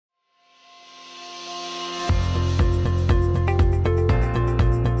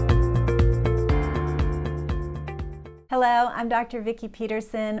Hello, I'm Dr. Vikki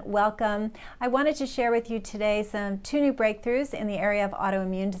Petersen. Welcome. I wanted to share with you today two new breakthroughs in the area of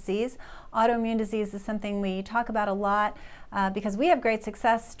autoimmune disease. Autoimmune disease is something we talk about a lot because we have great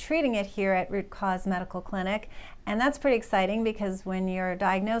success treating it here at Root Cause Medical Clinic. And that's pretty exciting because when you're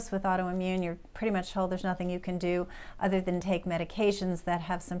diagnosed with autoimmune, you're pretty much told there's nothing you can do other than take medications that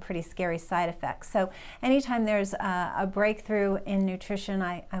have some pretty scary side effects. So anytime there's a breakthrough in nutrition,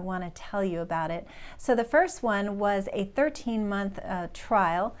 I want to tell you about it. So the first one was a 13-month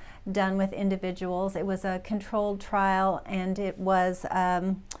trial done with individuals. It was a controlled trial and it was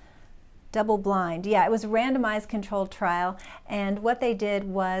double-blind. Yeah, it was a randomized controlled trial, and what they did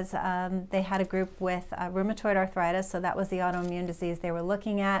was they had a group with rheumatoid arthritis, so that was the autoimmune disease they were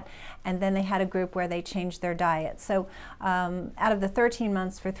looking at, and then they had a group where they changed their diet. So out of the 13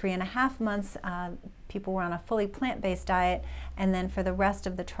 months, for 3.5 months, people were on a fully plant-based diet, and then for the rest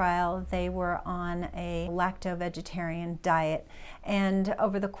of the trial they were on a lacto-vegetarian diet. And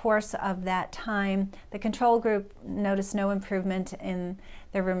over the course of that time, the control group noticed no improvement in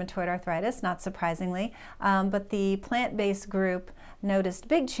their rheumatoid arthritis, not surprisingly, but the plant-based group noticed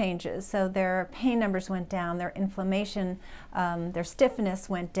big changes. So their pain numbers went down, their inflammation, their stiffness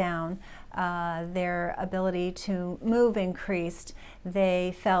went down, their ability to move increased.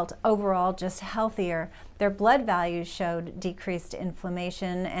 They felt overall just healthier. Their blood values showed decreased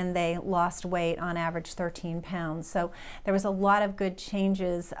inflammation, and they lost weight, on average 13 pounds. So there was a lot of good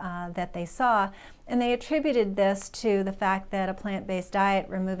changes that they saw, and they attributed this to the fact that a plant-based diet,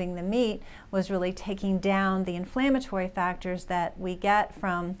 removing the meat, was really taking down the inflammatory factors that we get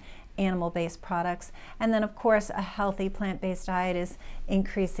from animal-based products. And then of course a healthy plant-based diet is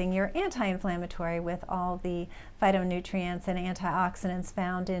increasing your anti-inflammatory with all the phytonutrients and antioxidants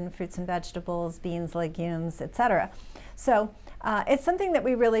found in fruits and vegetables, beans, legumes, etc. So it's something that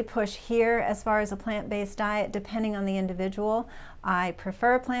we really push here as far as a plant-based diet, depending on the individual. I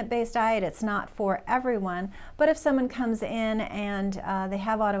prefer a plant-based diet. It's not for everyone, but if someone comes in and they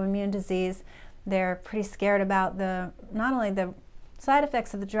have autoimmune disease, they're pretty scared about not only the side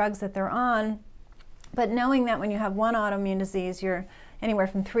effects of the drugs that they're on, but knowing that when you have one autoimmune disease, you're anywhere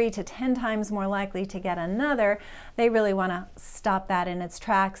from 3 to 10 times more likely to get another, they really want to stop that in its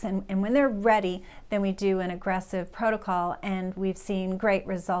tracks. And when they're ready, then we do an aggressive protocol, and we've seen great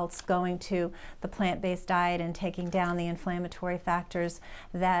results going to the plant-based diet and taking down the inflammatory factors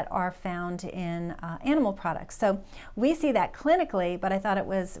that are found in animal products. So we see that clinically, but I thought it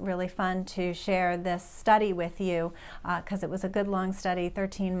was really fun to share this study with you because it was a good long study,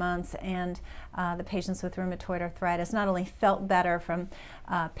 13 months, and the patients with rheumatoid arthritis not only felt better from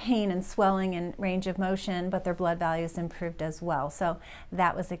pain and swelling and range of motion, but their blood values improved as well. So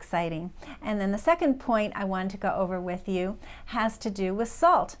that was exciting. And then the second point I wanted to go over with you has to do with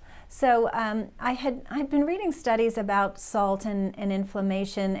salt. So I'd been reading studies about salt and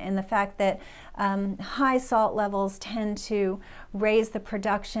inflammation, and the fact that high salt levels tend to raise the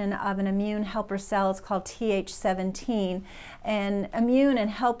production of an immune helper cell. It's called Th17. And immune and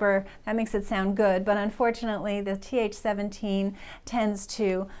helper, that makes it sound good, but unfortunately the Th17 tends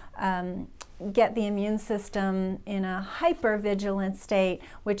to get the immune system in a hypervigilant state,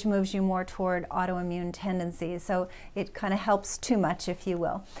 which moves you more toward autoimmune tendencies. So it kind of helps too much, if you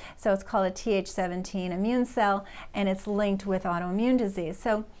will. So it's called a Th17 immune cell, and it's linked with autoimmune disease.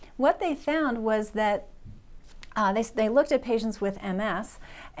 So what they found was that they looked at patients with MS,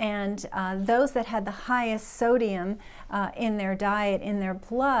 and those that had the highest sodium in their diet, in their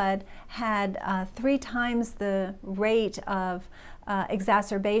blood, had 3 times the rate of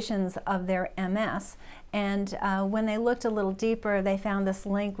exacerbations of their MS. And when they looked a little deeper, they found this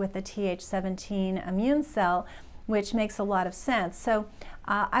link with the Th17 immune cell, which makes a lot of sense. So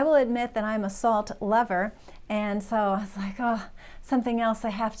I will admit that I'm a salt lover, and so I was like, oh, something else I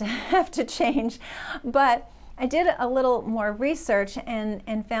have to change. But I did a little more research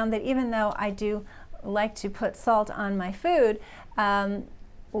and found that even though I do like to put salt on my food,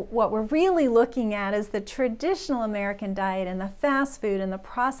 what we're really looking at is the traditional American diet and the fast food and the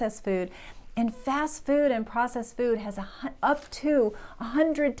processed food. And fast food and processed food has up to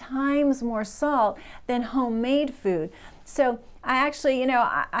 100 times more salt than homemade food. So I actually, you know,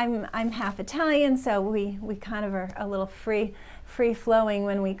 I'm half Italian, so we kind of are a little free-flowing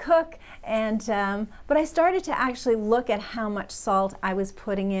when we cook. And but I started to actually look at how much salt I was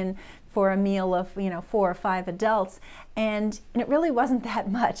putting in for a meal of 4 or 5 adults, and it really wasn't that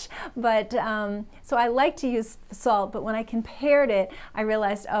much. But so I like to use salt, but when I compared it, I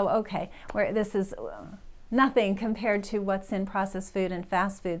realized, oh, okay, this is nothing compared to what's in processed food and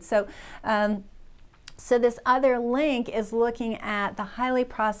fast food. So So this other link is looking at the highly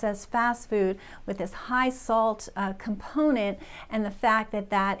processed fast food with this high salt component, and the fact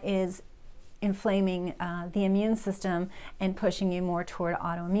that that is inflaming the immune system and pushing you more toward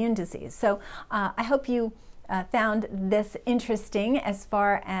autoimmune disease. So I hope you found this interesting as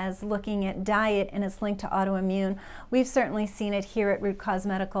far as looking at diet and its link to autoimmune. We've certainly seen it here at Root Cause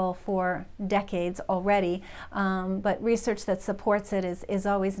Medical for decades already, but research that supports it is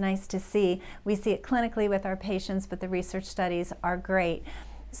always nice to see. We see it clinically with our patients, but the research studies are great.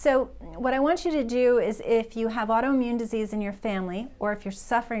 So what I want you to do is, if you have autoimmune disease in your family, or if you're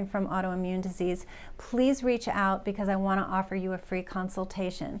suffering from autoimmune disease, please reach out, because I want to offer you a free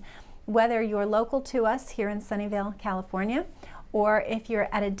consultation. Whether you're local to us here in Sunnyvale, California, or if you're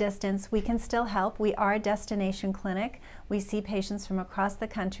at a distance, we can still help. We are a destination clinic. We see patients from across the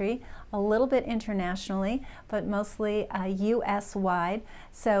country, a little bit internationally, but mostly US-wide.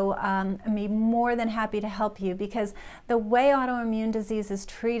 So I'd be more than happy to help you, because the way autoimmune disease is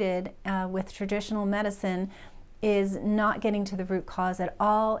treated with traditional medicine is not getting to the root cause at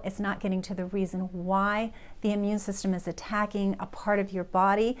all. It's not getting to the reason why the immune system is attacking a part of your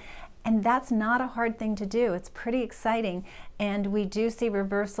body. And that's not a hard thing to do. It's pretty exciting. And we do see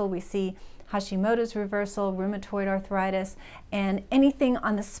reversal. We see Hashimoto's reversal, rheumatoid arthritis, and anything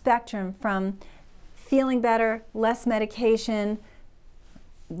on the spectrum from feeling better, less medication.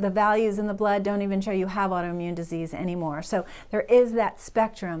 The values in the blood don't even show you have autoimmune disease anymore. So there is that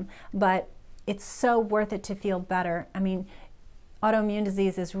spectrum, but it's so worth it to feel better. I mean, autoimmune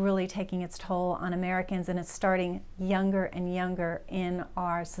disease is really taking its toll on Americans, and it's starting younger and younger in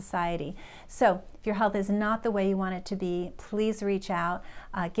our society. So if your health is not the way you want it to be, please reach out.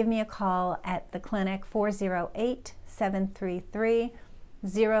 Give me a call at the clinic,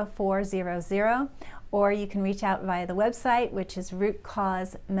 408-733-0400, or you can reach out via the website, which is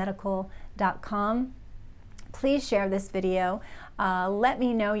rootcausemedical.com. Please share this video. Let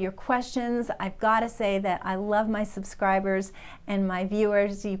me know your questions. I've got to say that I love my subscribers and my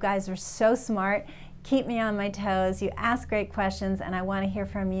viewers. You guys are so smart. Keep me on my toes. You ask great questions, and I want to hear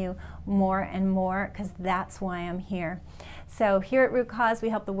from you more and more, because that's why I'm here. So here at Root Cause, we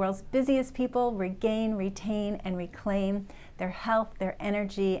help the world's busiest people regain, retain, and reclaim their health, their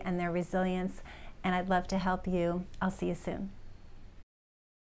energy, and their resilience. And I'd love to help you. I'll see you soon.